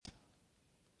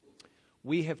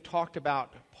we have talked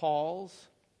about Paul's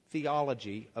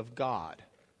theology of God,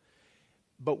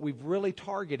 but we've really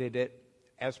targeted it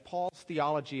as Paul's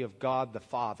theology of God the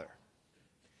Father.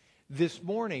 This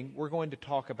morning, we're going to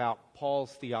talk about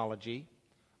Paul's theology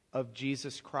of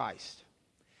Jesus Christ.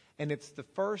 And it's the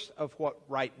first of what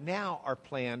right now are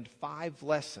planned 5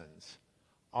 lessons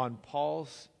on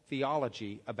Paul's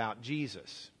theology about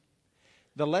Jesus.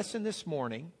 The lesson this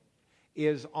morning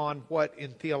is on what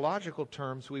in theological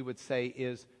terms we would say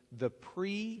is the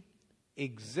pre-existent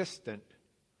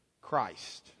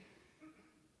Christ.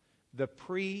 The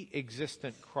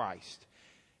pre-existent Christ.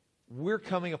 We're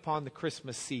coming upon the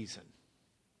Christmas season.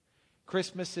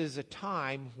 Christmas is a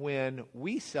time when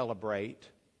we celebrate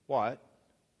what?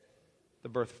 The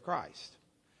birth of Christ,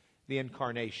 the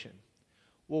incarnation.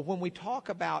 Well, when we talk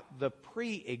about the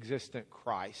pre-existent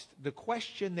Christ, the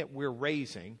question that we're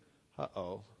raising,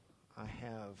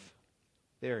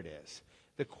 there it is.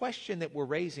 The question that we're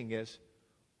raising is,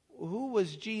 who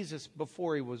was Jesus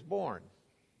before he was born?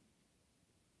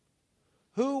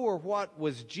 Who or what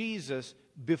was Jesus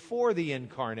before the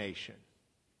incarnation?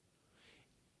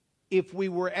 If we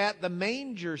were at the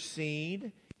manger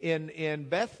scene in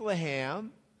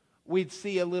Bethlehem, we'd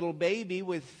see a little baby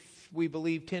with, we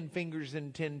believe, 10 fingers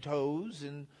and 10 toes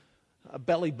and a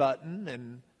belly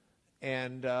button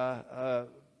and a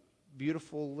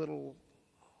beautiful little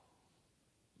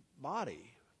body.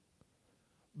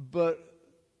 But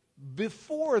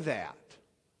before that,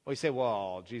 we say,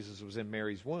 well, Jesus was in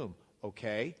Mary's womb.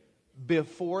 Okay.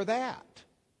 Before that,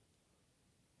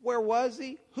 where was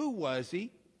he? Who was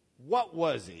he? What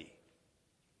was he?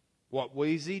 What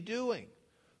was he doing?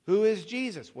 Who is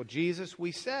Jesus? Well, Jesus,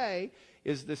 we say,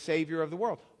 is the Savior of the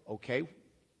world. Okay,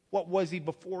 what was he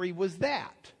before he was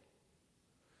that?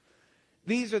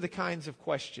 These are the kinds of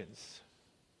questions.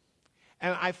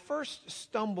 And I first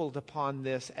stumbled upon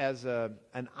this as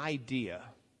an idea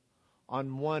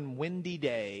on one windy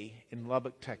day in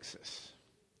Lubbock, Texas.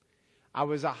 I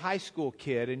was a high school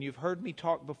kid, and you've heard me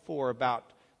talk before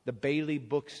about the Bailey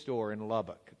Bookstore in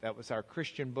Lubbock. That was our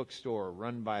Christian bookstore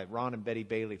run by Ron and Betty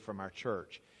Bailey from our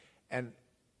church. And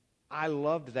I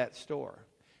loved that store.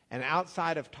 And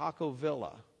outside of Taco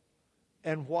Villa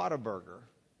and Whataburger,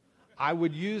 I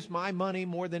would use my money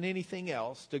more than anything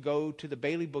else to go to the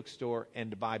Bailey Bookstore and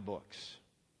to buy books.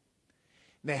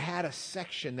 And they had a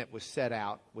section that was set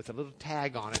out with a little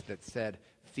tag on it that said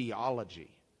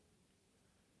theology.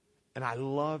 And I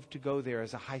loved to go there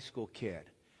as a high school kid.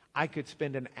 I could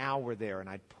spend an hour there and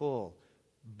I'd pull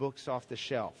books off the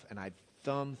shelf and I'd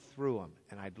thumb through them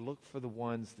and I'd look for the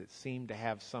ones that seemed to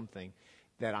have something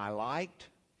that I liked,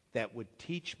 that would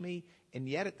teach me, and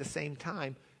yet at the same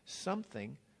time,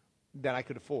 something that I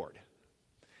could afford.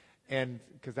 And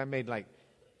because I made like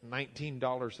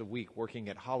 $19 a week working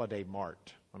at Holiday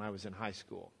Mart when I was in high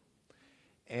school.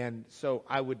 And so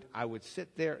I would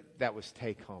sit there. That was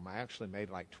take home. I actually made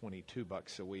like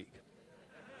 $22 a week.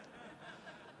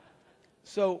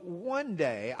 So one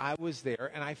day I was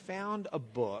there and I found a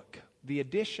book. The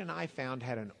edition I found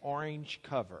had an orange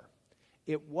cover.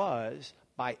 It was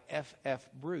by F.F.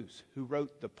 Bruce, who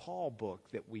wrote the Paul book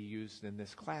that we used in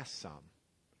this class some.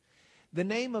 The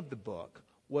name of the book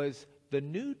was The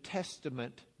New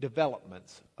Testament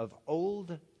Developments of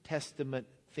Old Testament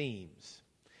Themes.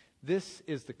 This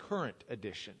is the current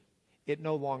edition. It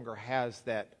no longer has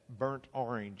that burnt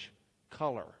orange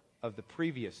color of the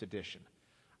previous edition.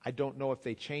 I don't know if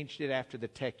they changed it after the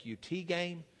Tech UT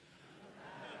game.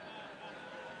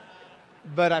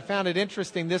 But I found it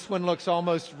interesting. This one looks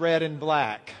almost red and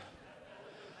black.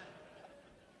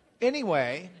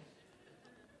 Anyway,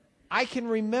 I can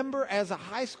remember as a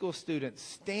high school student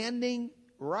standing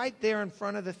right there in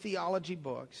front of the theology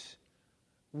books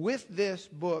with this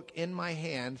book in my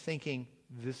hand thinking,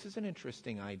 this is an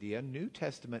interesting idea, New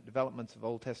Testament developments of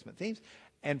Old Testament themes,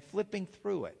 and flipping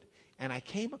through it. And I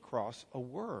came across a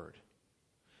word.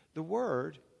 The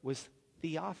word was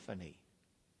theophany.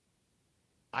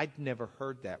 I'd never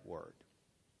heard that word.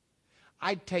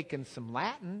 I'd taken some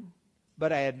Latin,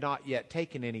 but I had not yet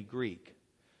taken any Greek.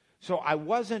 So I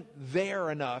wasn't there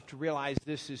enough to realize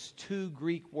this is 2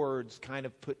 Greek words kind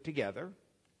of put together.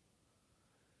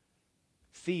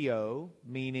 Theo,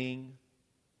 meaning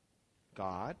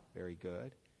God, very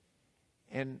good.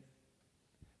 And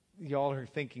y'all are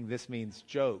thinking this means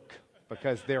joke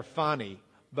because they're funny,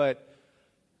 but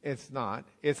it's not.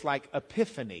 It's like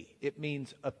epiphany. It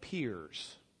means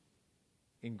appears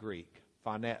in Greek,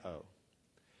 phoneo.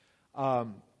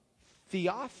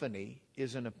 Theophany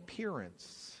is an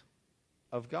appearance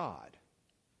of God.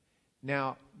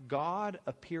 Now, God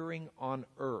appearing on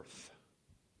earth.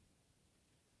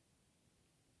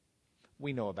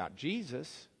 We know about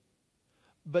Jesus.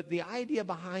 But the idea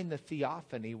behind the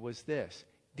theophany was this.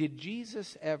 Did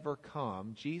Jesus ever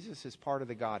come, Jesus is part of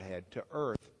the Godhead, to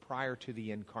earth prior to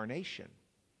the incarnation?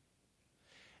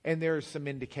 And there are some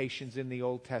indications in the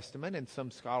Old Testament, and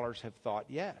some scholars have thought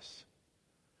yes.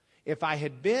 If I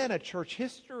had been a church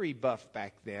history buff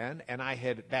back then, and I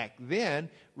had back then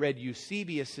read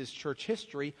Eusebius's church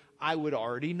history, I would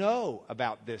already know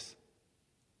about this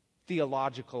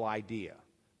theological idea.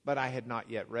 But I had not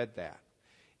yet read that.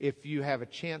 If you have a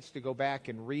chance to go back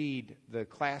and read the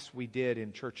class we did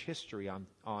in church history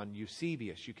on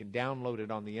Eusebius, you can download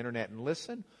it on the internet and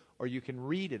listen, or you can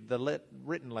read it, the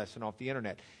written lesson off the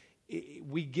internet.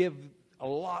 We give a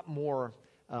lot more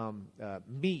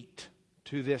meat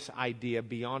to this idea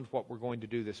beyond what we're going to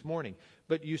do this morning.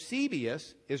 But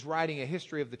Eusebius is writing a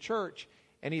history of the church,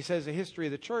 and he says the history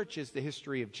of the church is the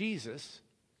history of Jesus.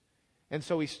 And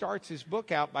so he starts his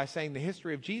book out by saying the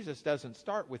history of Jesus doesn't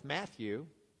start with Matthew.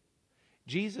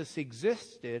 Jesus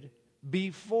existed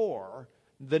before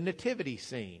the nativity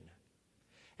scene.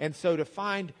 And so to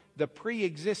find the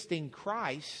pre-existing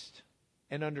Christ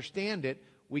and understand it,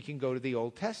 we can go to the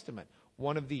Old Testament.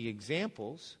 One of the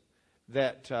examples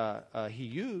that he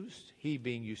used, he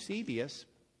being Eusebius,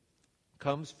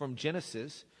 comes from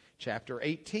Genesis chapter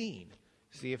 18.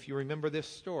 See if you remember this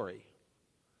story.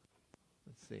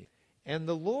 Let's see. And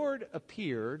the Lord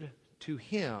appeared to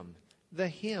him. The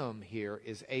him here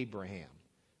is Abraham.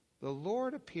 The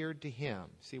Lord appeared to him.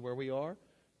 See where we are?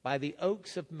 By the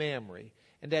oaks of Mamre.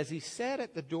 And as he sat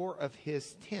at the door of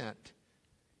his tent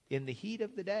in the heat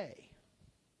of the day.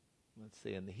 Let's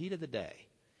see, in the heat of the day.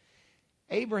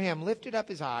 Abraham lifted up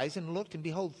his eyes and looked, and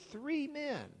behold, 3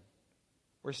 men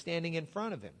were standing in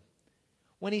front of him.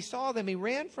 When he saw them, he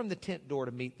ran from the tent door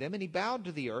to meet them, and he bowed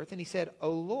to the earth, and he said,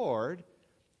 O Lord,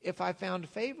 if I found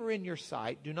favor in your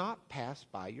sight, do not pass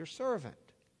by your servant.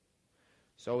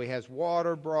 So he has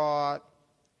water brought.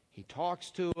 He talks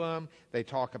to them. They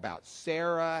talk about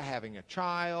Sarah having a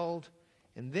child.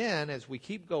 And then, as we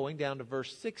keep going down to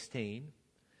verse 16,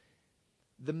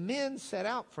 the men set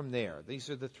out from there. These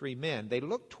are the 3 men. They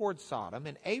looked toward Sodom,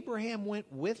 and Abraham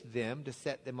went with them to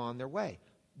set them on their way.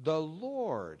 The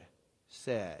Lord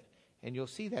said, and you'll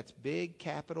see that's big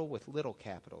capital with little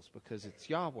capitals because it's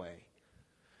Yahweh.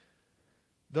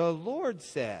 The Lord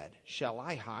said, shall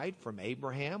I hide from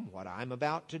Abraham what I'm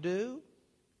about to do?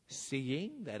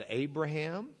 Seeing that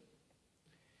Abraham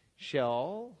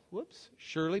shall,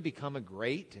 surely become a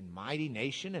great and mighty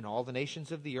nation, and all the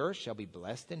nations of the earth shall be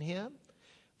blessed in him.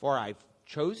 For I've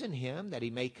chosen him that he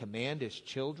may command his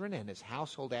children and his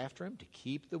household after him to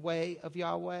keep the way of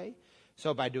Yahweh.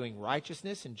 So by doing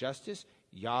righteousness and justice,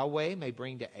 Yahweh may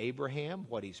bring to Abraham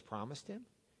what he's promised him.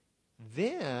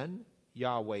 Then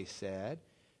Yahweh said,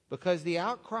 because the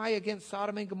outcry against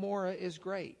Sodom and Gomorrah is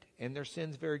great, and their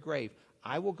sins very grave,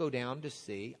 I will go down to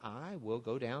see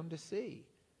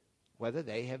whether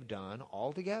they have done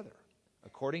altogether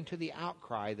according to the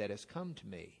outcry that has come to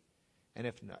me. And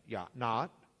if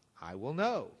not, I will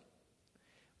know.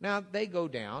 Now they go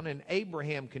down, and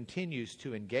Abraham continues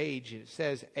to engage. It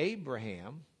says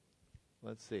Abraham,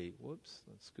 let's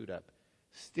scoot up,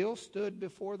 still stood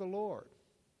before the Lord.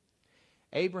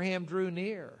 Abraham drew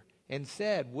near and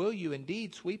said, will you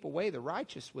indeed sweep away the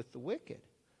righteous with the wicked?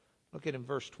 Look at in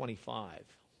verse 25.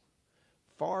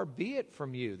 Far be it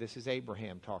from you, this is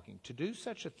Abraham talking, to do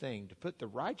such a thing, to put the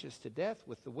righteous to death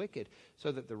with the wicked,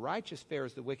 so that the righteous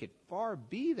fares the wicked. Far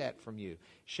be that from you.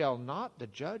 Shall not the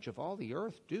judge of all the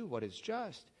earth do what is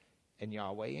just? And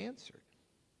Yahweh answered.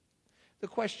 The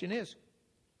question is,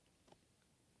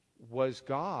 was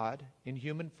God in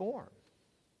human form?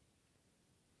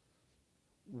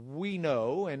 We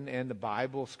know, and the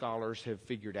Bible scholars have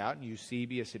figured out, and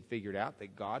Eusebius had figured out,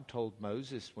 that God told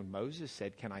Moses, when Moses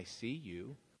said, can I see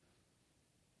you?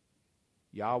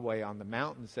 Yahweh on the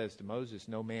mountain says to Moses,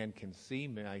 no man can see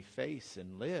my face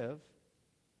and live.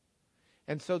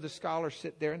 And so the scholars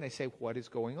sit there and they say, what is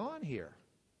going on here?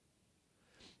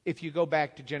 If you go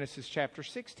back to Genesis chapter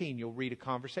 16, you'll read a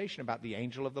conversation about the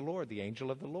angel of the Lord, the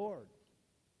angel of the Lord.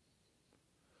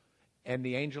 And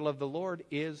the angel of the Lord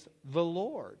is the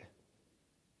Lord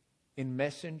in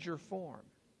messenger form.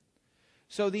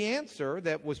 So the answer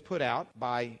that was put out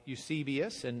by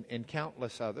Eusebius and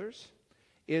countless others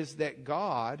is that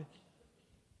God,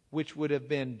 which would have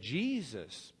been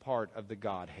Jesus' part of the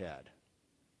Godhead,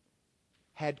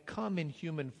 had come in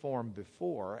human form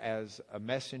before as a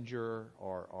messenger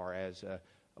or as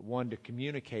one to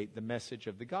communicate the message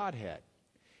of the Godhead.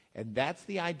 And that's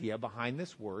the idea behind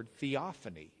this word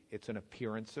theophany. It's an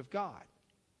appearance of God.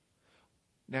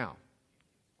 Now,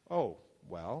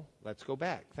 let's go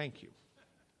back. Thank you.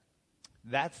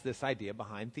 That's this idea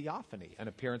behind theophany, an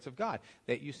appearance of God,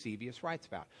 that Eusebius writes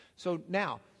about. So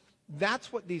now,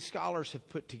 that's what these scholars have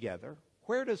put together.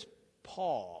 Where does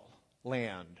Paul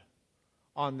land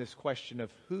on this question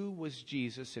of who was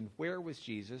Jesus and where was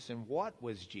Jesus and what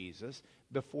was Jesus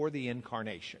before the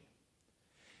incarnation?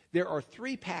 There are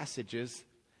three passages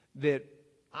that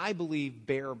I believe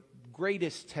bear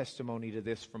greatest testimony to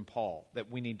this from Paul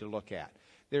that we need to look at.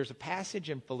 There's a passage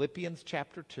in Philippians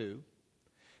chapter 2.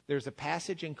 There's a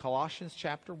passage in Colossians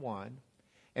chapter 1.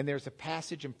 And there's a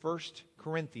passage in 1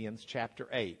 Corinthians chapter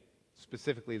 8,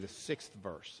 specifically the 6th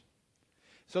verse.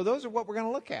 So those are what we're going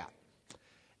to look at.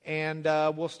 And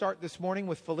we'll start this morning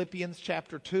with Philippians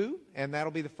chapter 2, and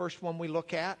that'll be the first one we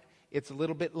look at. It's a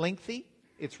little bit lengthy.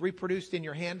 It's reproduced in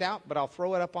your handout, but I'll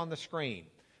throw it up on the screen.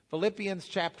 Philippians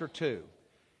chapter 2.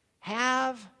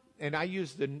 Have, and I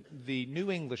use the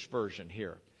New English version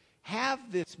here, have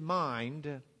this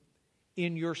mind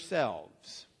in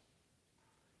yourselves.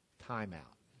 Time out.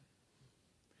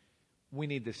 We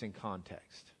need this in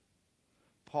context.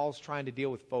 Paul's trying to deal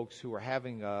with folks who are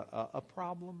having a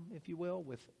problem, if you will,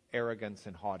 with arrogance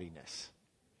and haughtiness.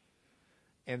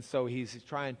 And so he's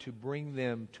trying to bring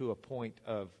them to a point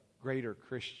of greater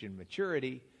Christian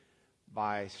maturity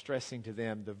by stressing to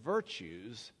them the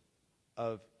virtues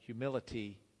of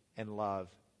humility and love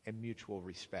and mutual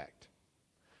respect.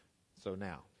 So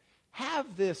now,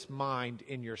 have this mind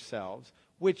in yourselves,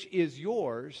 which is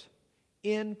yours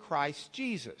in Christ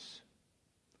Jesus,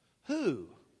 who,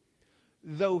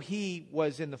 though he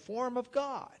was in the form of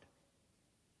God,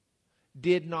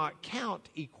 did not count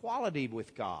equality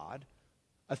with God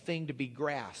a thing to be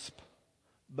grasped,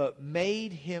 but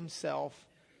made himself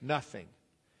nothing,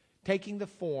 taking the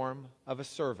form of a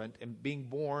servant and being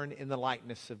born in the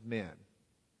likeness of men.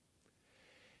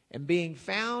 And being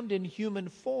found in human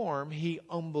form, he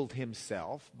humbled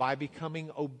himself by becoming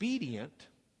obedient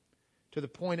to the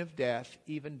point of death,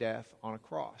 even death on a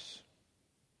cross.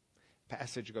 The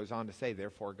passage goes on to say,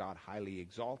 therefore God highly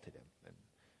exalted him and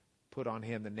put on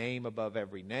him the name above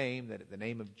every name, that at the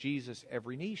name of Jesus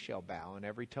every knee shall bow and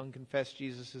every tongue confess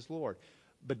Jesus is Lord.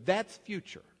 But that's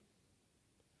future.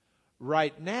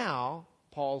 Right now,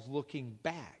 Paul's looking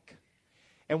back.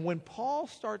 And when Paul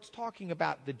starts talking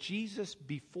about the Jesus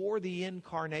before the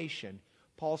incarnation,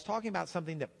 Paul's talking about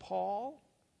something that Paul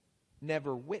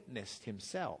never witnessed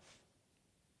himself.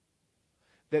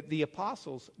 That the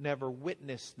apostles never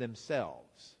witnessed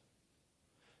themselves.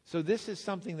 So this is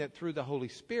something that through the Holy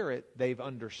Spirit they've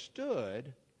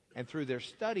understood, and through their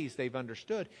studies they've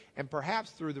understood, and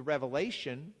perhaps through the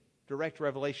revelation, direct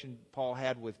revelation Paul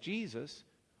had with Jesus,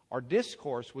 our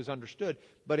discourse was understood,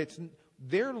 but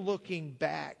they're looking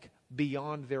back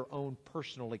beyond their own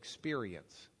personal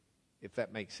experience, if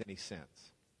that makes any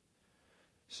sense.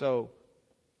 So,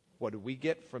 what do we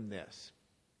get from this?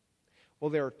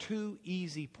 Well, there are two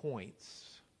easy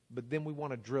points, but then we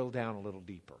want to drill down a little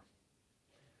deeper.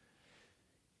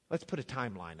 Let's put a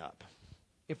timeline up.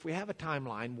 If we have a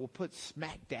timeline, we'll put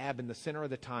smack dab in the center of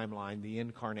the timeline the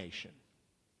incarnation.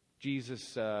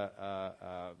 Jesus,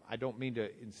 I don't mean to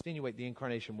insinuate the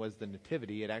incarnation was the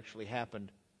nativity. It actually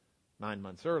happened 9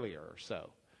 months earlier or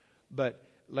so. But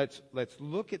let's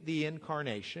look at the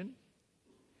incarnation.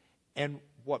 And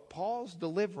what Paul's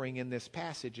delivering in this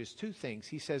passage is two things.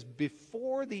 He says,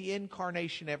 before the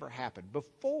incarnation ever happened,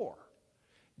 before,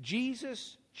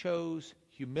 Jesus chose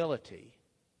humility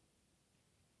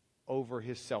over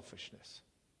his selfishness.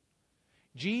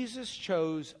 Jesus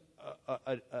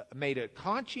made a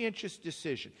conscientious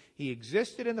decision. He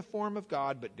existed in the form of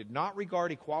God, but did not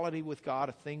regard equality with God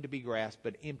a thing to be grasped,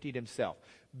 but emptied himself.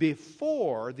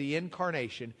 Before the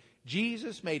incarnation,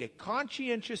 Jesus made a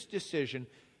conscientious decision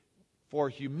for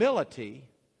humility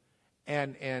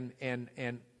and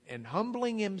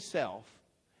humbling himself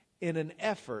in an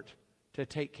effort to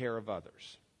take care of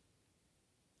others.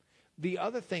 The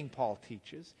other thing Paul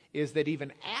teaches is that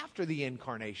even after the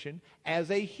incarnation,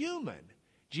 as a human,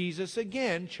 Jesus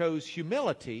again chose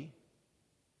humility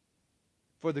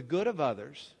for the good of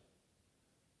others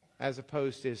as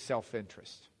opposed to his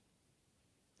self-interest.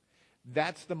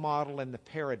 That's the model and the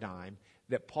paradigm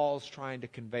that Paul's trying to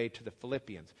convey to the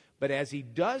Philippians. But as he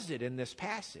does it in this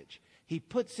passage, he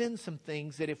puts in some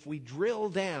things that if we drill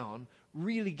down,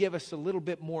 really give us a little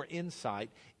bit more insight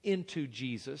into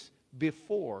Jesus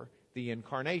before the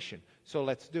incarnation. So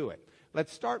let's do it.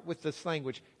 Let's start with this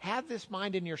language. Have this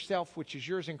mind in yourself, which is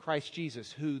yours in Christ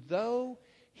Jesus, who though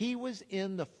he was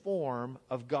in the form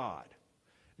of God.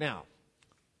 Now,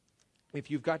 if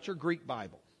you've got your Greek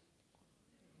Bible,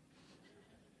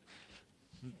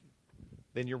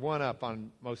 then you're one up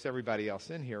on most everybody else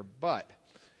in here. But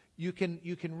you can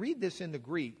read this in the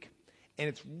Greek, And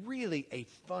it's really a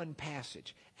fun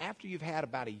passage. After you've had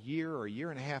about a year or a year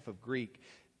and a half of Greek,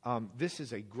 this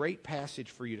is a great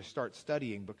passage for you to start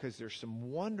studying because there's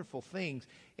some wonderful things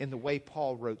in the way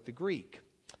Paul wrote the Greek.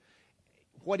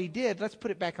 What he did, let's put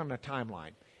it back on the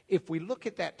timeline. If we look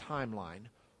at that timeline,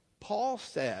 Paul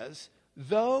says,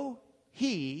 though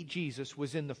he, Jesus,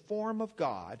 was in the form of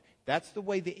God, that's the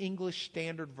way the English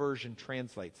Standard Version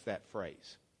translates that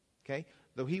phrase. Okay?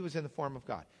 Though he was in the form of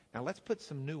God. Now let's put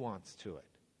some nuance to it.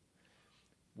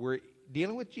 We're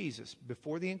dealing with Jesus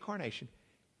before the incarnation.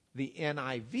 The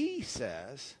NIV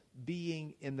says,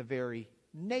 being in the very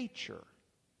nature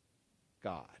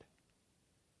God.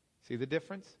 See the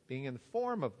difference? Being in the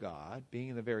form of God, being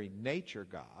in the very nature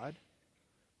God.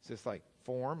 Is this like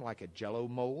form, like a Jell-O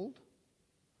mold?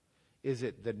 Is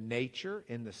it the nature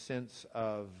in the sense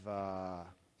of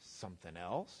something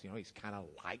else? You know, he's kind of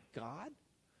like God.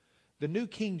 The New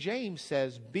King James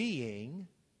says being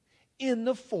in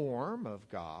the form of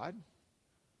God,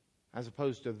 as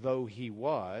opposed to though he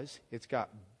was. It's got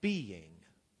being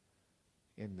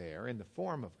in there, in the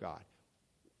form of God.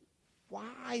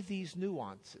 Why these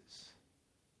nuances?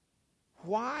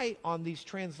 Why on these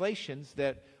translations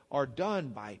that are done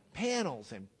by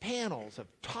panels and panels of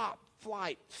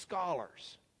top-flight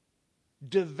scholars,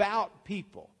 devout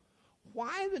people?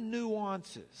 Why the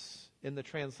nuances in the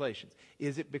translations?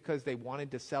 Is it because they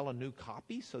wanted to sell a new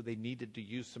copy, so they needed to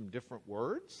use some different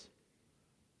words?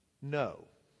 No.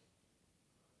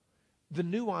 The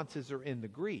nuances are in the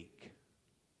Greek.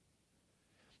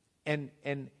 And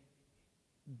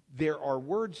there are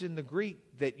words in the Greek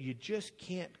that you just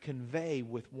can't convey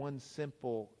with one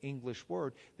simple English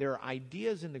word. There are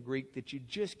ideas in the Greek that you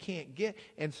just can't get.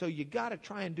 And so you got to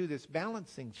try and do this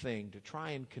balancing thing to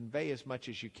try and convey as much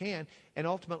as you can. And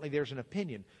ultimately there's an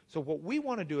opinion. So what we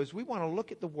want to do is we want to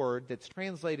look at the word that's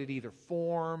translated either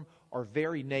form or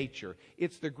very nature.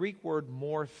 It's the Greek word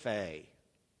morphe.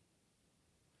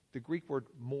 The Greek word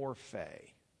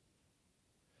morphe.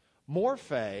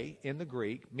 Morphe in the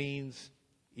Greek means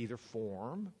either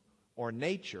form or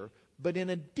nature, but in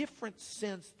a different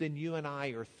sense than you and I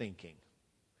are thinking.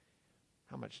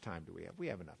 How much time do we have? We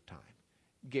have enough time.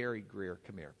 Gary Greer,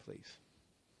 come here, please.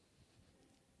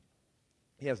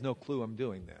 He has no clue I'm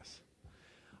doing this.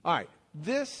 All right,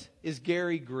 this is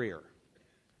Gary Greer.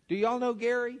 Do y'all know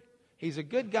Gary? He's a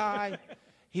good guy.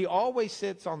 He always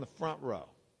sits on the front row.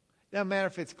 Doesn't matter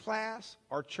if it's class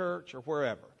or church or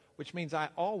wherever, which means I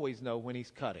always know when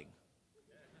he's cutting.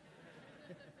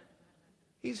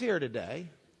 He's here today.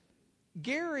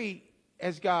 Gary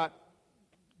has got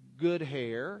good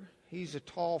hair. He's a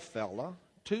tall fella.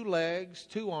 2 legs,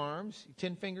 2 arms,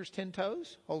 10 fingers, 10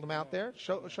 toes. Hold them out there.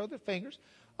 Show the fingers.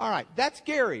 All right, that's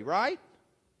Gary, right?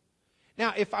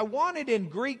 Now, if I wanted in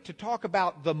Greek to talk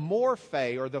about the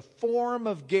morphe or the form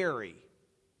of Gary,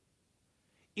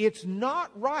 it's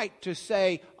not right to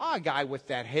say, a guy with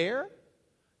that hair,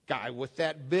 guy with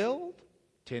that build,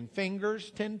 10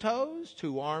 fingers, 10 toes,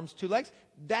 2 arms, 2 legs.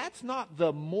 That's not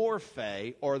the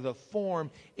morphe or the form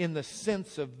in the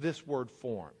sense of this word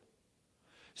form.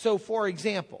 So, for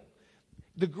example,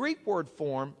 the Greek word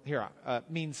form here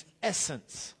means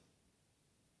essence.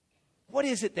 What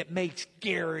is it that makes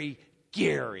Gary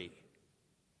Gary?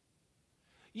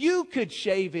 You could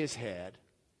shave his head,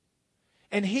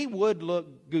 and he would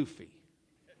look goofy.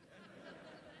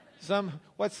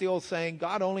 What's the old saying?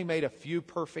 God only made a few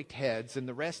perfect heads, and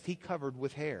the rest he covered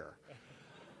with hair.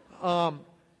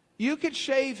 You could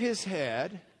shave his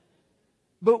head,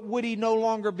 but would he no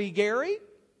longer be Gary?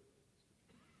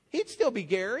 He'd still be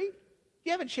Gary.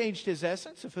 You haven't changed his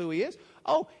essence of who he is.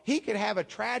 Oh, he could have a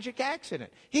tragic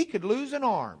accident. He could lose an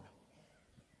arm.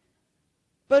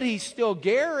 But he's still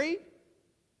Gary.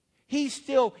 He's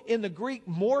still, in the Greek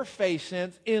morphe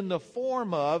sense, in the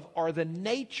form of, or the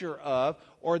nature of,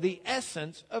 or the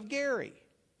essence of Gary.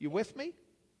 You with me?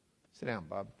 Sit down,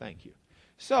 Bob. Thank you.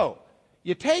 So,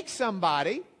 you take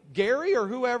somebody, Gary or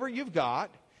whoever you've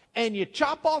got, and you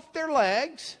chop off their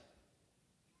legs.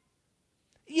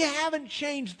 You haven't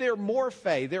changed their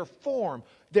morphe, their form,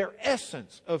 their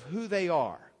essence of who they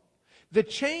are. The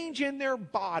change in their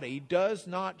body does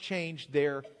not change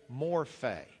their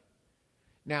morphe.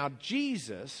 Now,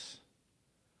 Jesus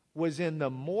was in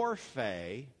the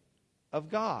morphe of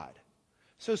God.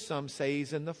 So some say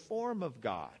he's in the form of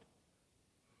God.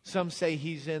 Some say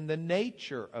he's in the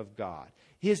nature of God.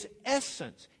 His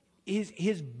essence,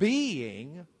 his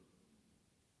being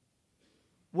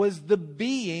was the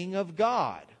being of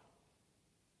God.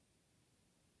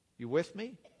 You with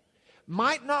me?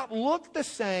 Might not look the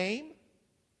same,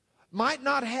 might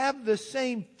not have the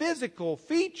same physical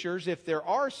features if there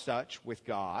are such with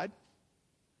God,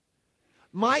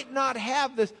 might not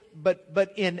have this,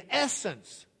 but in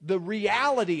essence, the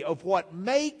reality of what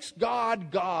makes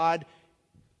God God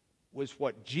was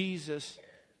what Jesus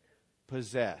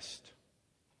possessed.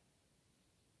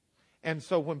 And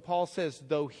so when Paul says,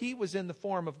 though he was in the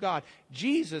form of God,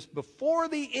 Jesus, before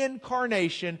the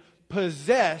incarnation,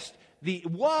 was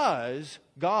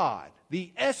God,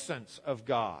 the essence of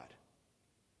God.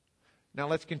 Now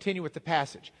let's continue with the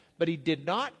passage. But he did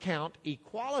not count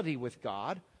equality with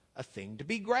God a thing to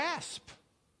be grasped.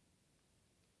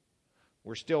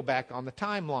 We're still back on the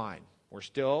timeline.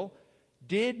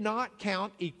 Did not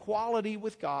count equality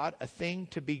with God a thing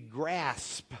to be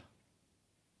grasped.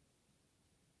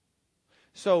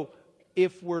 So,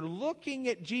 if we're looking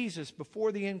at Jesus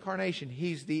before the incarnation,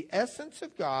 he's the essence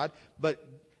of God, but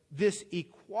this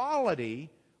equality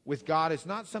with God is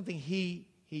not something he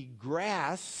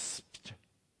grasped.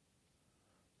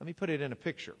 Let me put it in a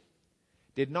picture.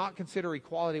 Did not consider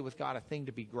equality with God a thing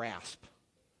to be grasped.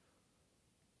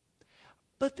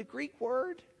 But the Greek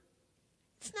word,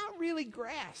 it's not really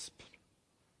grasp.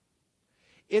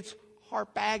 It's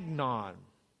harpagmon.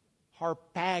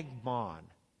 Harpagmon.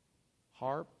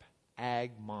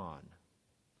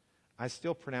 I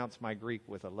still pronounce my Greek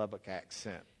with a Lubbock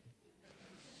accent.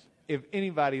 If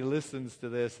anybody listens to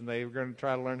this and they're going to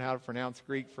try to learn how to pronounce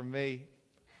Greek from me,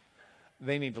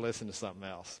 they need to listen to something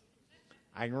else.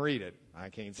 I can read it. I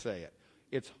can't say it.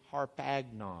 It's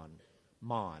harpagmon.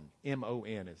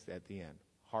 M-O-N is at the end.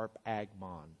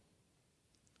 Harpagmon.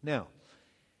 Now,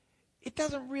 it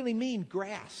doesn't really mean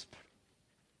grasp.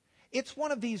 It's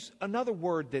one of these, another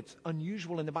word that's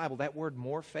unusual in the Bible, that word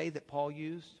morphe that Paul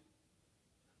used.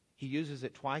 He uses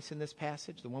it twice in this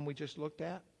passage, the one we just looked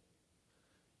at.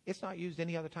 It's not used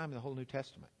any other time in the whole New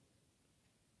Testament.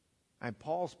 And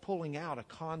Paul's pulling out a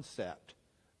concept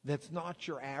that's not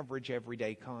your average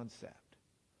everyday concept.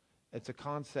 It's a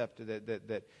concept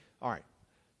that all right,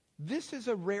 this is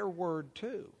a rare word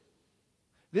too.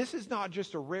 This is not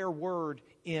just a rare word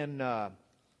in the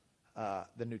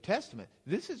New Testament.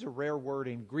 This is a rare word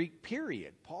in Greek,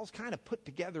 period. Paul's kind of put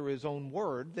together his own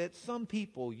word that some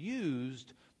people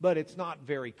used, but it's not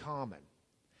very common.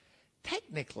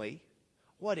 Technically,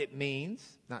 what it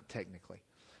means,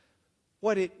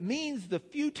 the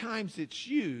few times it's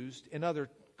used in other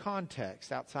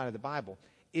contexts outside of the Bible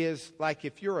is like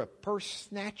if you're a purse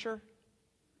snatcher,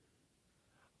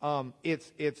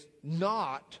 it's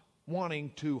not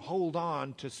wanting to hold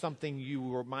on to something you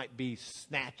might be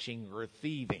snatching or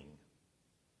thieving.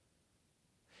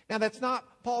 Now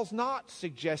Paul's not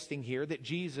suggesting here that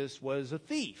Jesus was a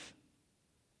thief.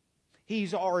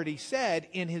 He's already said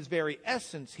in his very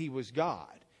essence he was God.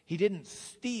 He didn't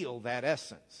steal that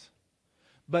essence.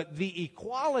 But the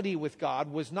equality with God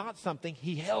was not something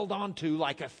he held on to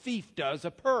like a thief does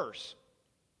a purse.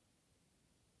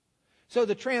 So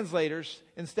the translators,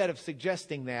 instead of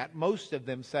suggesting that, most of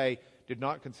them say, did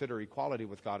not consider equality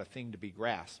with God a thing to be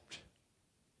grasped.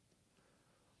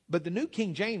 But the New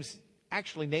King James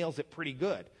actually nails it pretty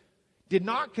good. Did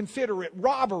not consider it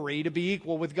robbery to be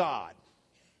equal with God.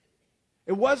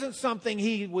 It wasn't something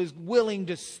he was willing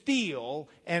to steal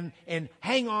and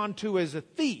hang on to as a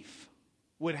thief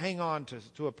would hang on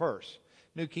to a purse.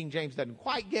 New King James doesn't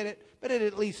quite get it, but it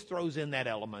at least throws in that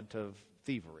element of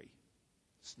thievery.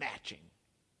 Snatching.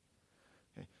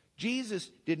 Okay. Jesus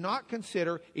did not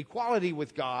consider equality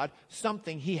with God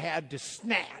something he had to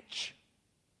snatch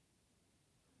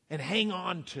and hang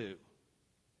on to.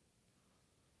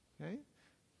 Okay.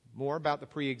 More about the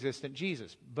pre-existent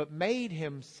Jesus. But made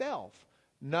himself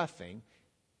nothing.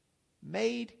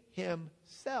 Made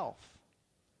himself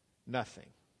nothing.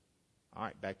 All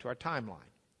right, back to our timeline.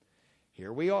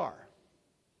 Here we are.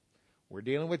 We're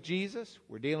dealing with Jesus.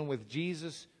 We're dealing with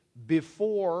Jesus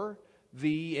before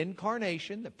the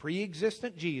incarnation, the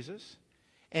pre-existent Jesus,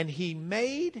 and he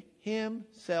made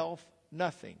himself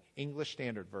nothing. English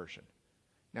Standard Version.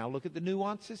 Now look at the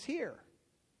nuances here.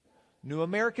 New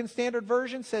American Standard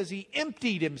Version says he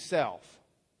emptied himself.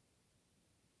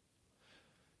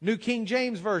 New King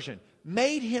James Version,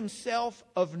 made himself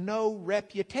of no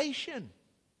reputation.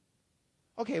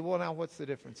 Okay, well now what's the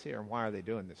difference here and why are they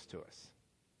doing this to us?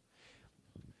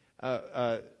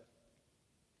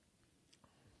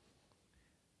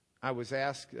 I was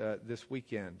asked this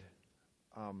weekend,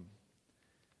 how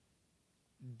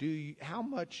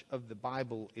much of the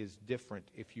Bible is different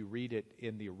if you read it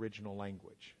in the original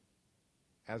language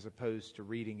as opposed to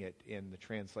reading it in the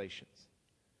translations?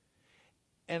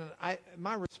 And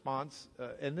my response,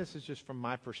 and this is just from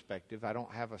my perspective, I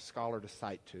don't have a scholar to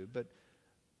cite to,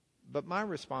 but my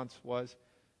response was,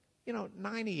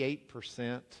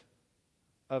 98%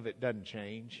 of it doesn't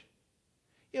change.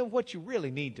 what you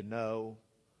really need to know,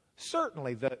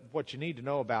 certainly what you need to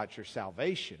know about your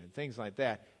salvation and things like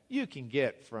that, you can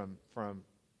get from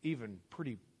even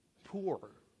pretty poor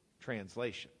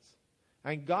translations.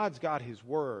 I mean, God's got His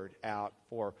Word out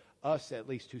for us, at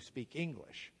least, who speak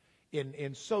English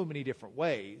in so many different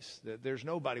ways that there's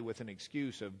nobody with an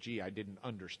excuse of, gee, I didn't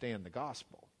understand the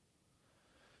gospel.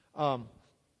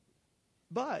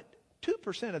 But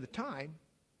 2% of the time,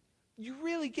 you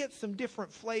really get some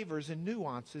different flavors and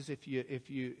nuances if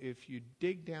you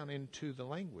dig down into the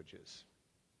languages.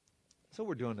 So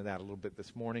we're doing that a little bit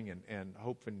this morning and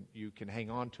hoping you can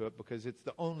hang on to it, because it's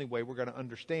the only way we're going to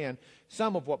understand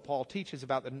some of what Paul teaches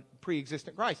about the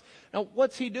pre-existent Christ. Now,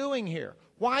 what's he doing here?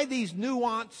 Why these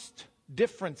nuanced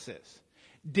differences?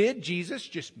 Did Jesus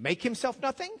just make himself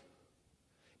nothing?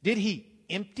 Did he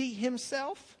empty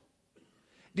himself?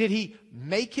 Did he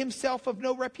make himself of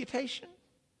no reputation?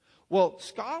 Well,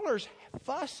 scholars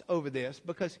fuss over this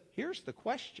because here's the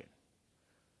question.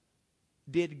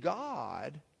 Did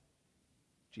God,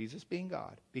 Jesus being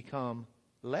God, become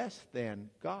less than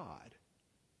God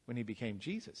when he became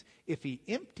Jesus? If he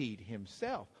emptied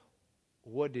himself,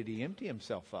 what did he empty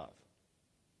himself of?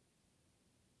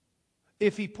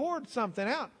 If he poured something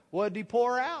out, what did he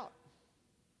pour out?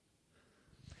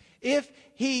 If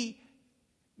he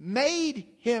made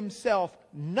himself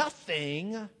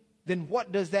nothing, then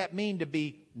what does that mean to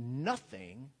be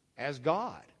nothing as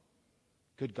God?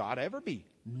 Could God ever be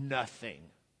nothing?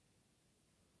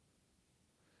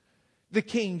 The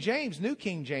King James, New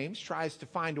King James, tries to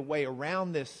find a way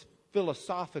around this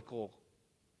philosophical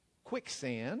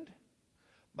quicksand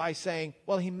by saying,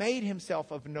 well, he made himself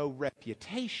of no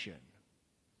reputation.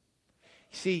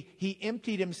 See, he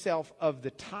emptied himself of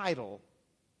the title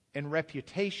and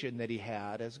reputation that he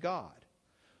had as God.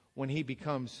 When he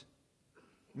becomes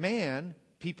man,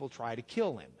 people try to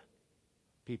kill him.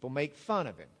 People make fun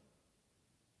of him.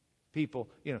 People,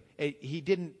 he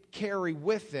didn't carry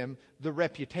with him the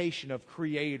reputation of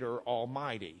Creator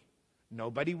Almighty.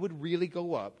 Nobody would really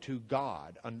go up to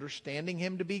God, understanding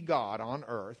him to be God on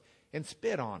earth, and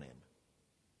spit on him.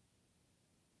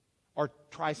 Or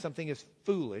try something as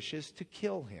foolish as to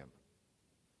kill him.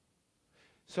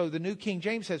 So the New King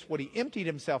James says what he emptied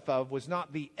himself of was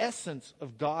not the essence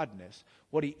of godness.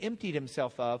 What he emptied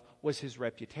himself of was his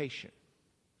reputation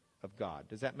of God.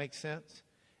 Does that make sense?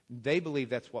 They believe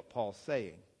that's what Paul's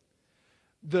saying.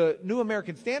 The New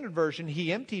American Standard Version,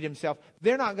 he emptied himself.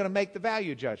 They're not going to make the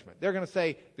value judgment. They're going to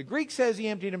say, the Greek says he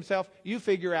emptied himself. You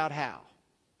figure out how.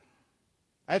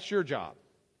 That's your job.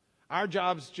 Our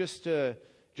job's just the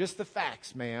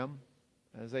facts, ma'am,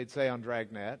 as they'd say on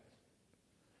Dragnet.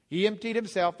 He emptied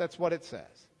himself, that's what it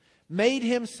says. Made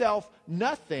himself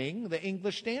nothing, the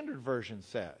English Standard Version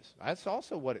says. That's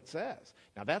also what it says.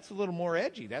 Now that's a little more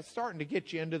edgy. That's starting to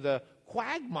get you into the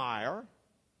quagmire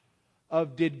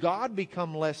of, did God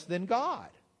become less than God?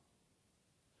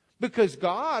 Because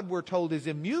God, we're told, is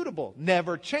immutable,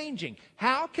 never changing.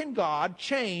 How can God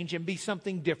change and be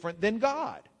something different than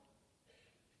God?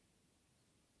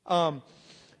 I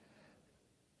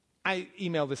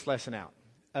emailed this lesson out.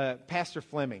 Pastor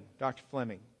Fleming, Dr.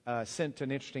 Fleming, sent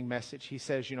an interesting message. He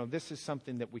says, this is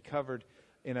something that we covered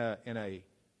in a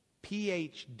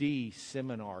PhD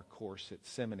seminar course at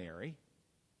seminary.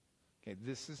 Okay,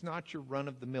 this is not your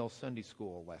run-of-the-mill Sunday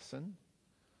school lesson.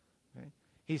 Okay?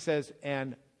 He says,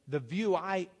 and the view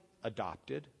I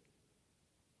adopted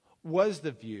was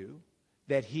the view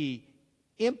that he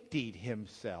emptied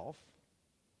himself.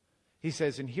 He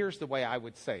says, and here's the way I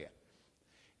would say it.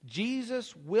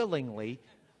 Jesus willingly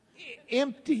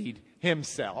emptied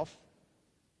himself.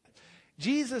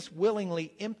 Jesus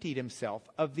willingly emptied himself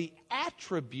of the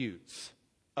attributes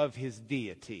of his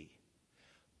deity,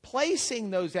 placing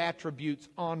those attributes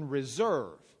on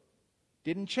reserve.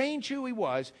 Didn't change who he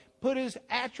was, put his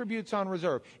attributes on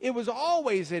reserve. It was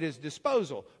always at his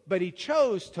disposal, but he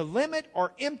chose to limit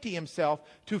or empty himself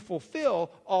to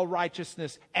fulfill all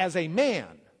righteousness as a man.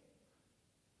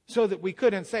 So that we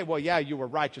couldn't say, well, yeah, you were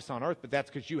righteous on earth, but that's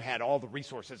because you had all the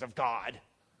resources of God.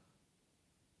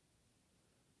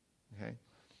 Okay?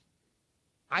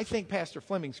 I think Pastor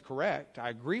Fleming's correct. I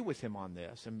agree with him on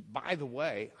this. And by the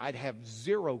way, I'd have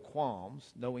zero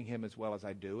qualms, knowing him as well as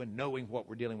I do and knowing what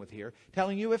we're dealing with here,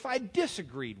 telling you if I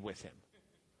disagreed with him.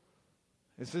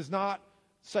 This is not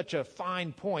such a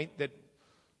fine point that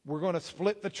we're going to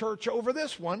split the church over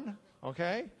this one,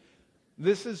 okay?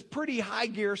 This is pretty high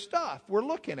gear stuff we're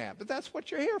looking at, but that's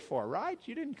what you're here for, right?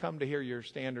 You didn't come to hear your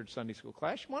standard Sunday school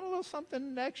class. You want a little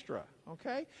something extra,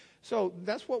 okay? So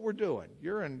that's what we're doing.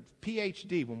 You're in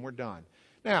PhD when we're done.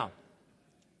 Now,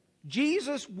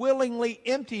 Jesus willingly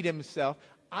emptied himself.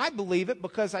 I believe it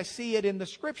because I see it in the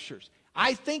Scriptures.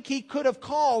 I think he could have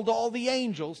called all the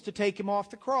angels to take him off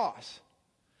the cross.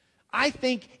 I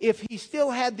think if he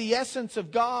still had the essence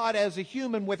of God as a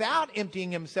human without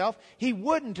emptying himself, he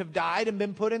wouldn't have died and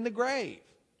been put in the grave.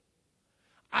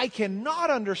 I cannot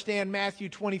understand Matthew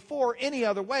 24 any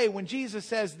other way when Jesus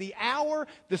says, the hour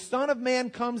the Son of Man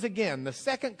comes again, the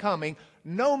second coming,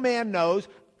 no man knows.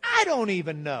 I don't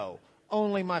even know.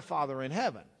 Only my Father in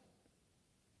heaven.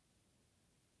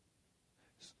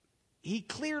 He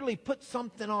clearly put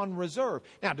something on reserve.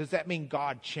 Now, does that mean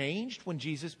God changed when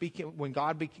Jesus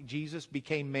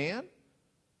became man?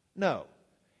 No.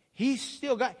 He's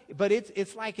still got, but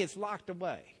it's like it's locked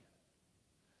away.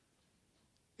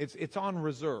 It's on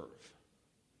reserve.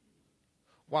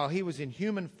 While he was in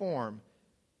human form,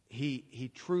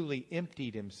 he truly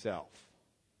emptied himself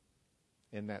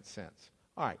in that sense.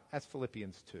 All right, that's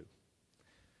Philippians 2.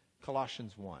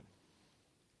 Colossians 1.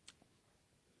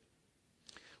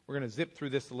 We're going to zip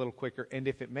through this a little quicker, and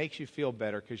if it makes you feel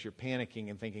better because you're panicking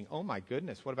and thinking, oh my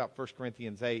goodness, what about 1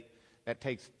 Corinthians 8? That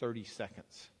takes 30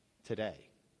 seconds today.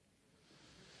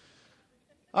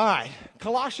 All right,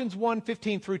 Colossians 1,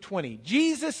 15 through 20.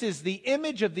 Jesus is the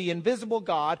image of the invisible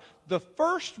God, the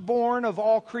firstborn of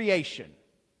all creation.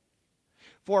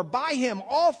 For by him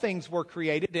all things were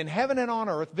created in heaven and on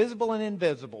earth, visible and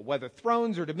invisible, whether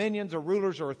thrones or dominions or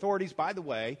rulers or authorities. By the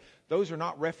way, those are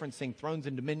not referencing thrones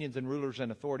and dominions and rulers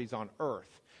and authorities on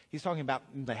earth. He's talking about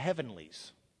the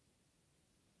heavenlies,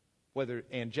 whether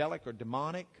angelic or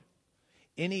demonic,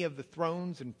 any of the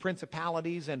thrones and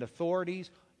principalities and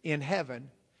authorities in heaven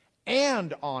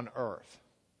and on earth.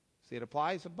 See, it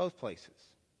applies in both places.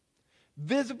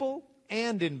 Visible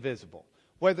and invisible.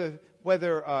 Whether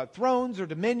thrones or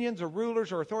dominions or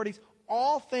rulers or authorities,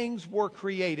 all things were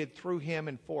created through him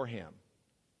and for him.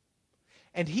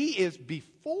 And he is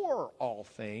before all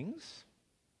things,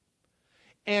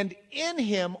 and in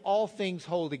him all things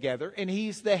hold together, and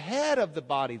he's the head of the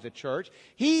body, the church.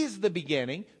 He's the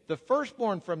beginning, the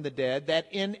firstborn from the dead, that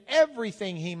in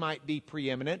everything he might be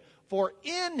preeminent. For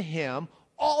in him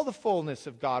all the fullness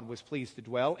of God was pleased to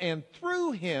dwell, and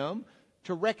through him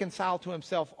to reconcile to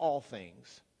himself all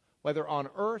things, whether on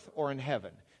earth or in heaven,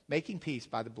 making peace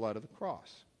by the blood of the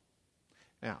cross.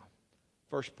 Now,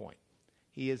 first point.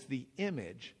 He is the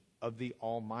image of the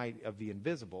Almighty, of the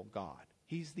invisible God.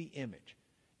 He's the image.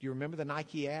 Do you remember the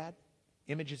Nike ad?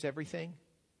 Image is everything?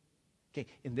 Okay,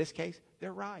 in this case,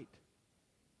 they're right.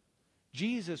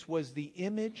 Jesus was the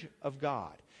image of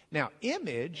God. Now,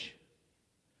 image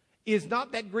is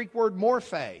not that Greek word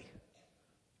morphe.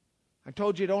 I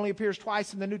told you it only appears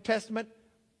twice in the New Testament.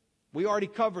 We already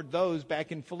covered those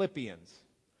back in Philippians.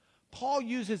 Paul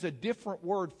uses a different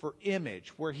word for image,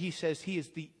 where he says he is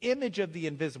the image of the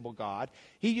invisible God.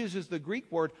 He uses the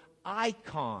Greek word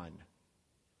icon.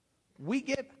 We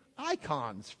get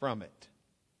icons from it.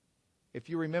 If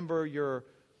you remember your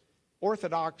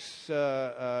Orthodox,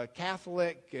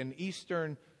 Catholic, and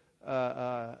Eastern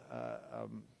art,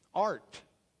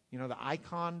 you know, the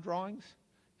icon drawings.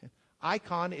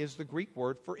 Icon is the Greek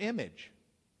word for image.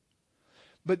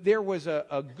 But there was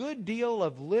a good deal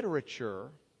of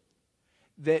literature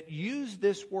that used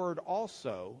this word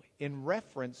also in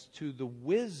reference to the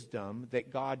wisdom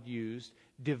that God used,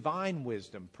 divine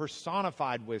wisdom,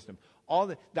 personified wisdom. All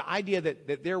the idea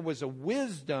that there was a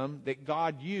wisdom that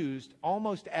God used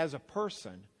almost as a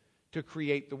person to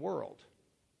create the world.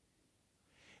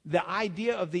 The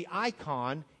idea of the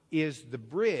icon is the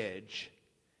bridge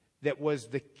that was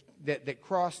that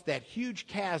crossed that huge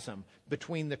chasm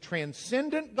between the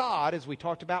transcendent God, as we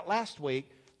talked about last week,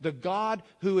 the God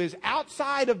who is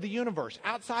outside of the universe,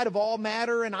 outside of all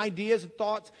matter and ideas and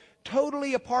thoughts,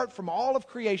 totally apart from all of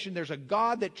creation. There's a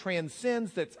God that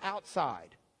transcends, that's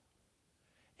outside.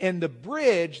 And the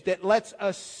bridge that lets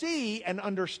us see and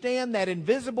understand that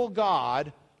invisible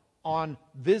God on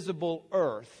visible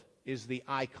earth is the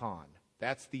icon.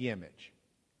 That's the image.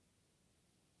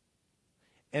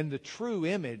 And the true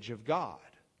image of God,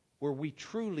 where we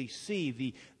truly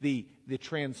see the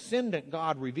transcendent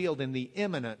God revealed in the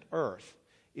immanent earth,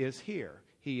 is here.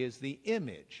 He is the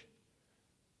image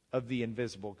of the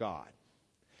invisible God.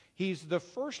 He's the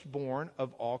firstborn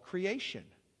of all creation.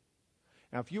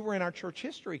 Now, if you were in our church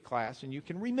history class, and you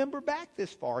can remember back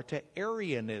this far to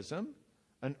Arianism,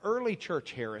 an early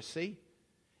church heresy,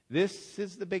 this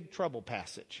is the big trouble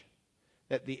passage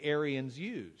that the Arians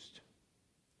used.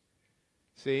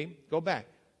 See, go back.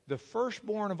 The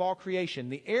firstborn of all creation.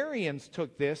 The Arians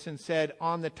took this and said,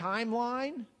 on the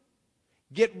timeline,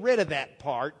 get rid of that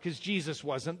part because Jesus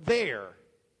wasn't there.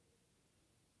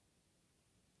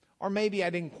 Or maybe I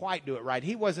didn't quite do it right.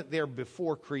 He wasn't there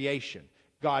before creation.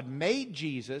 God made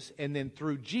Jesus, and then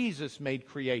through Jesus made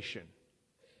creation.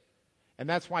 And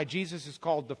that's why Jesus is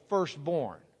called the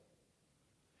firstborn.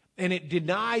 And it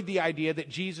denied the idea that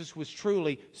Jesus was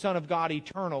truly Son of God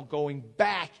eternal, going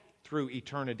back through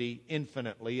eternity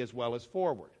infinitely as well as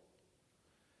forward.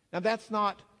 Now that's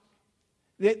not...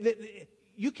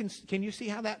 Can you see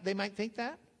how that they might think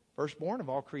that? Firstborn of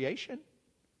all creation.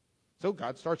 So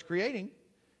God starts creating.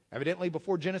 Evidently,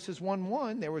 before Genesis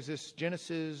 1:1, there was this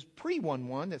Genesis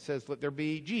pre-1:1 that says, let there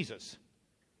be Jesus.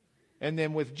 And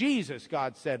then with Jesus,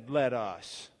 God said, let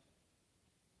us.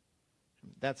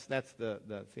 That's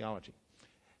the theology.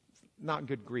 Not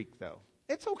good Greek, though.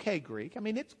 It's okay Greek. I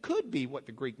mean, it could be what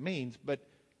the Greek means, but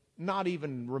not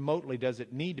even remotely does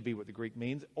it need to be what the Greek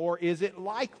means, or is it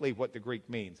likely what the Greek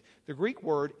means? The Greek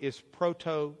word is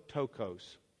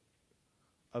prototokos,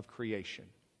 of creation.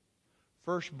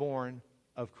 Firstborn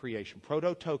of creation.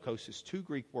 Prototokos is two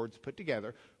Greek words put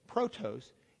together.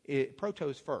 Protos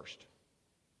first.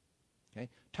 Okay?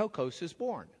 Tokos is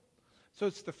born. So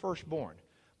it's the firstborn.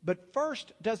 But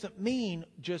first doesn't mean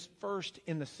just first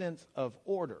in the sense of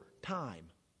order, time.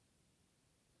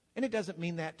 And it doesn't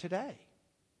mean that today.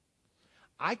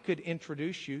 I could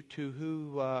introduce you to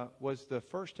who was the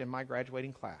first in my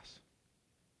graduating class.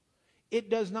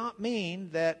 It does not mean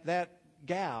that that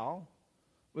gal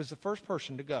was the first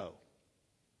person to go.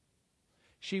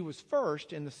 She was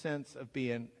first in the sense of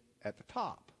being at the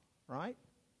top, right?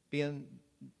 Being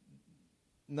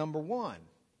number one.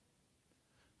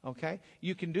 Okay?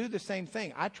 You can do the same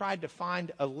thing. I tried to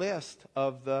find a list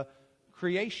of the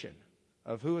creation,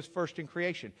 of who was first in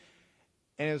creation.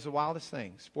 And it was the wildest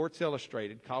thing. Sports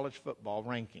Illustrated college football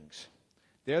rankings.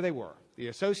 There they were. The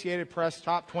Associated Press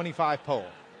top 25 poll.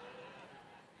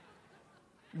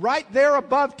 Right there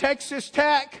above Texas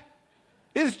Tech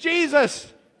is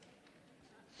Jesus.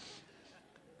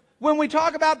 When we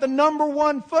talk about the number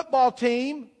one football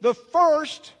team, the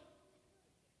first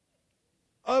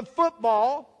of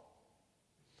football,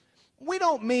 we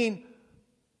don't mean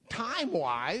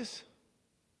time-wise.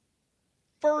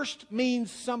 First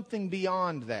means something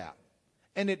beyond that.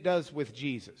 And it does with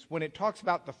Jesus. When it talks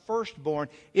about the firstborn,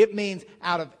 it means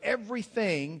out of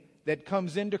everything that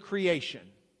comes into creation,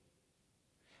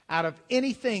 out of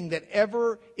anything that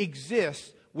ever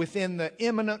exists within the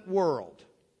immanent world,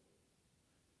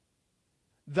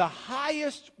 the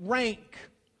highest rank,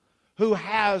 who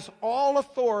has all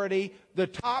authority, the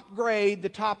top grade, the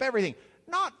top everything,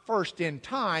 not first in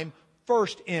time,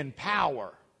 first in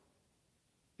power,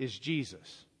 is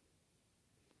Jesus.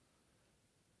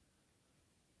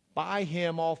 By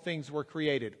Him all things were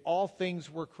created. All things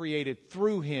were created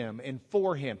through Him and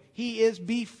for Him. He is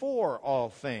before all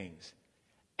things.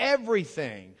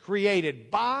 Everything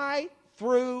created by,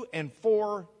 through, and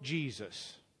for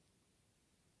Jesus.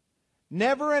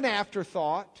 Never an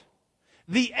afterthought.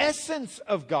 The essence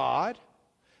of God,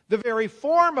 the very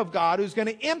form of God, who's going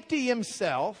to empty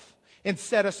Himself and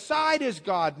set aside His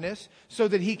godness so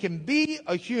that He can be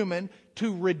a human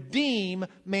to redeem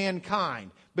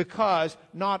mankind. Because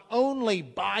not only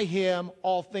by Him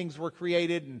all things were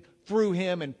created, and through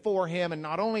Him and for Him, and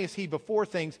not only is He before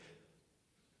things,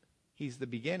 He's the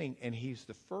beginning and He's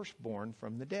the firstborn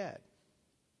from the dead.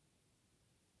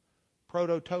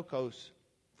 Prototokos,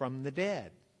 from the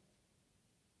dead.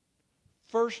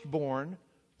 Firstborn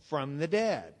from the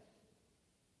dead.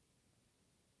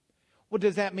 Well,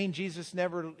 does that mean Jesus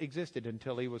never existed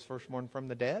until He was firstborn from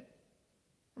the dead?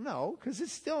 No, because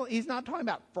He's not talking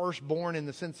about firstborn in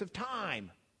the sense of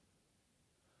time.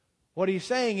 What He's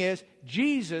saying is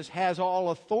Jesus has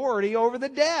all authority over the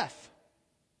death.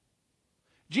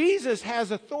 Jesus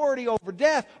has authority over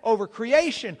death, over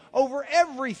creation, over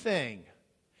everything.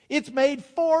 It's made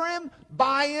for Him,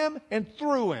 by Him, and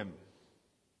through Him.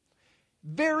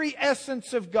 Very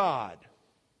essence of God.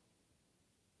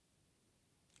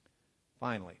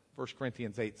 Finally, 1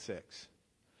 Corinthians 8:6.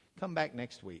 Come back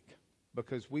next week,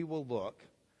 because we will look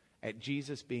at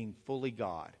Jesus being fully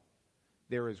God.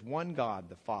 There is one God,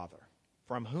 the Father,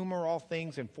 from whom are all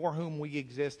things and for whom we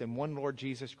exist, and one Lord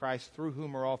Jesus Christ, through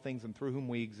whom are all things and through whom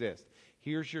we exist.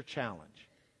 Here's your challenge.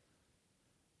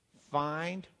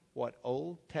 Find what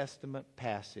Old Testament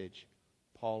passage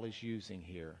Paul is using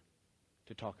here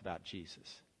to talk about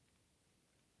Jesus.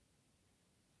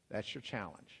 That's your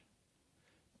challenge.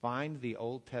 Find the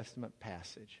Old Testament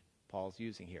passage Paul's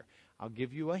using here. I'll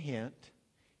give you a hint.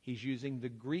 He's using the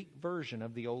Greek version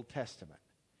of the Old Testament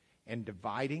and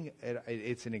dividing it.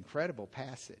 It's an incredible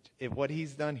passage. What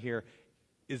he's done here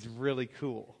is really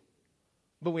cool.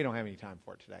 But we don't have any time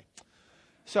for it today.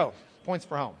 So, points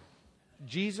for home.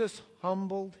 Jesus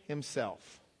humbled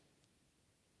Himself.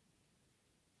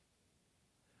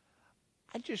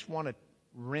 I just want to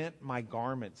rent my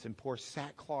garments and pour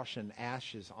sackcloth and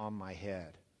ashes on my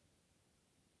head.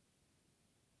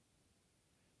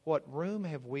 What room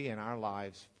have we in our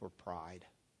lives for pride?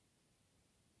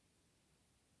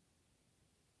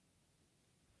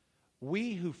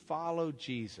 We who follow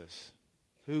Jesus,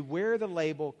 who wear the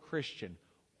label Christian,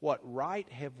 what right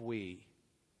have we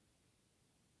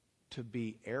to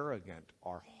be arrogant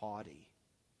or haughty?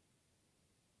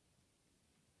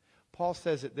 Paul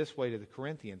says it this way to the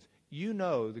Corinthians, you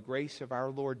know the grace of our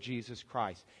Lord Jesus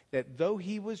Christ, that though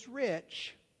he was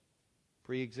rich,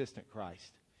 pre-existent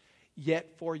Christ,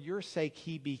 yet for your sake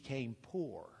he became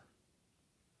poor,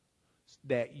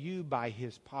 that you by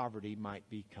his poverty might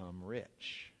become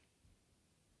rich.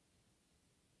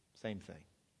 Same thing.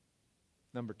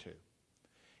 Number 2,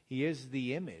 he is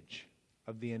the image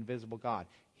of the invisible God.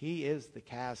 He is the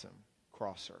chasm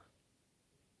crosser.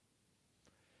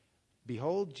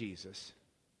 Behold Jesus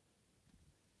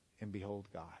and behold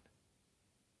God.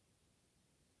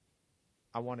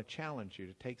 I want to challenge you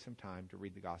to take some time to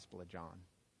read the Gospel of John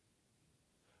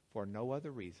for no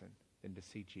other reason than to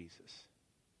see Jesus.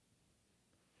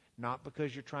 Not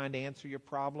because you're trying to answer your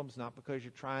problems, not because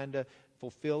you're trying to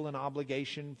fulfill an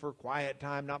obligation for quiet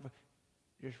time,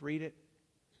 just read it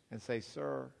and say,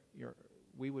 sir,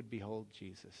 we would behold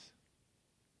Jesus.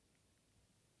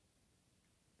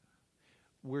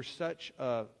 We're such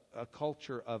a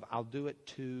culture of, I'll do it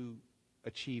to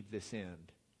achieve this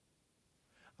end.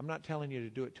 I'm not telling you to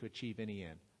do it to achieve any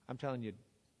end. I'm telling you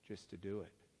just to do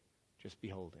it. Just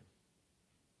behold him.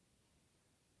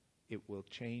 It will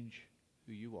change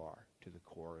who you are to the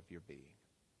core of your being.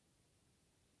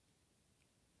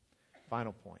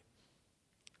 Final point.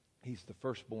 He's the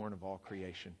firstborn of all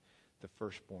creation, the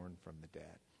firstborn from the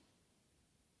dead.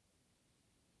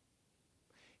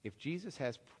 If Jesus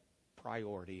has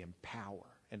priority and power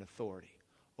and authority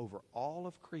over all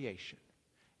of creation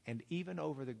and even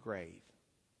over the grave,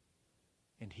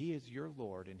 and he is your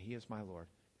Lord and he is my Lord,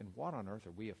 then what on earth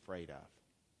are we afraid of?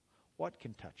 What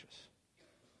can touch us?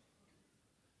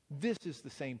 This is the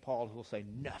same Paul who will say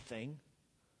nothing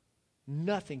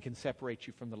can separate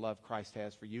you from the love Christ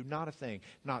has for you. Not a thing.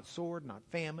 Not sword, not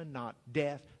famine, not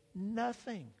death.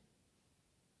 Nothing.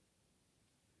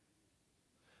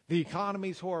 The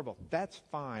economy's horrible. That's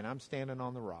fine. I'm standing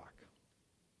on the rock.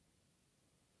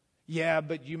 Yeah,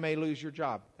 but you may lose your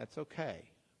job. That's okay.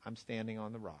 I'm standing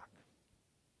on the rock.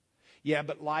 Yeah,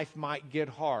 but life might get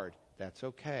hard. That's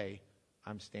okay.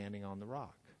 I'm standing on the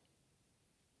rock.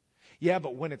 Yeah,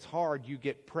 but when it's hard, you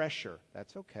get pressure.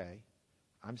 That's okay.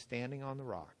 I'm standing on the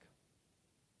rock.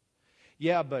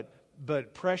 Yeah,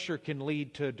 but pressure can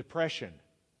lead to depression.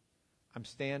 I'm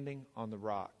standing on the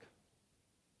rock.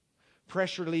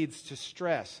 Pressure leads to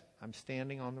stress. I'm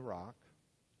standing on the rock.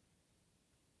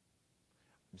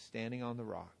 I'm standing on the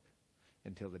rock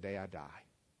until the day I die.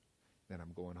 Then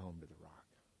I'm going home to the rock.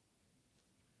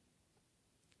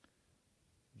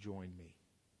 Join me.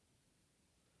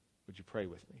 Would you pray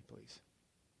with me, please?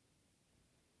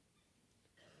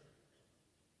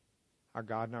 Our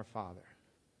God and our Father,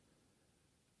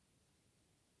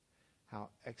 how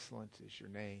excellent is your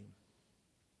name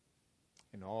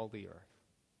in all the earth.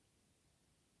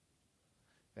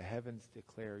 The heavens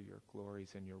declare your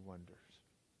glories and your wonders.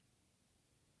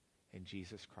 And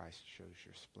Jesus Christ shows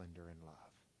your splendor and love.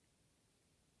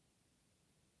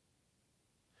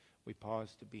 We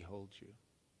pause to behold you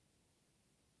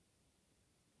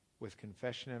with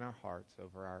confession in our hearts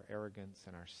over our arrogance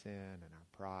and our sin and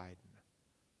our pride,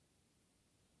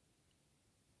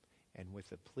 and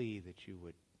with a plea that you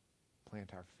would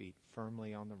plant our feet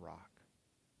firmly on the rock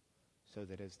so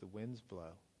that as the winds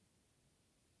blow,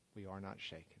 we are not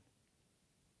shaken,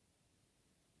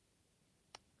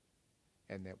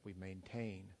 and that we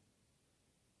maintain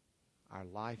our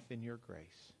life in your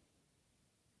grace,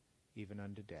 even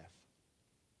unto death.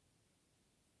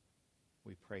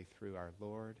 We pray through our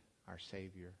Lord, our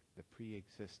Savior, the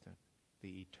pre-existent,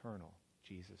 the eternal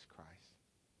Jesus Christ,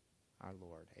 our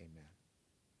Lord. Amen.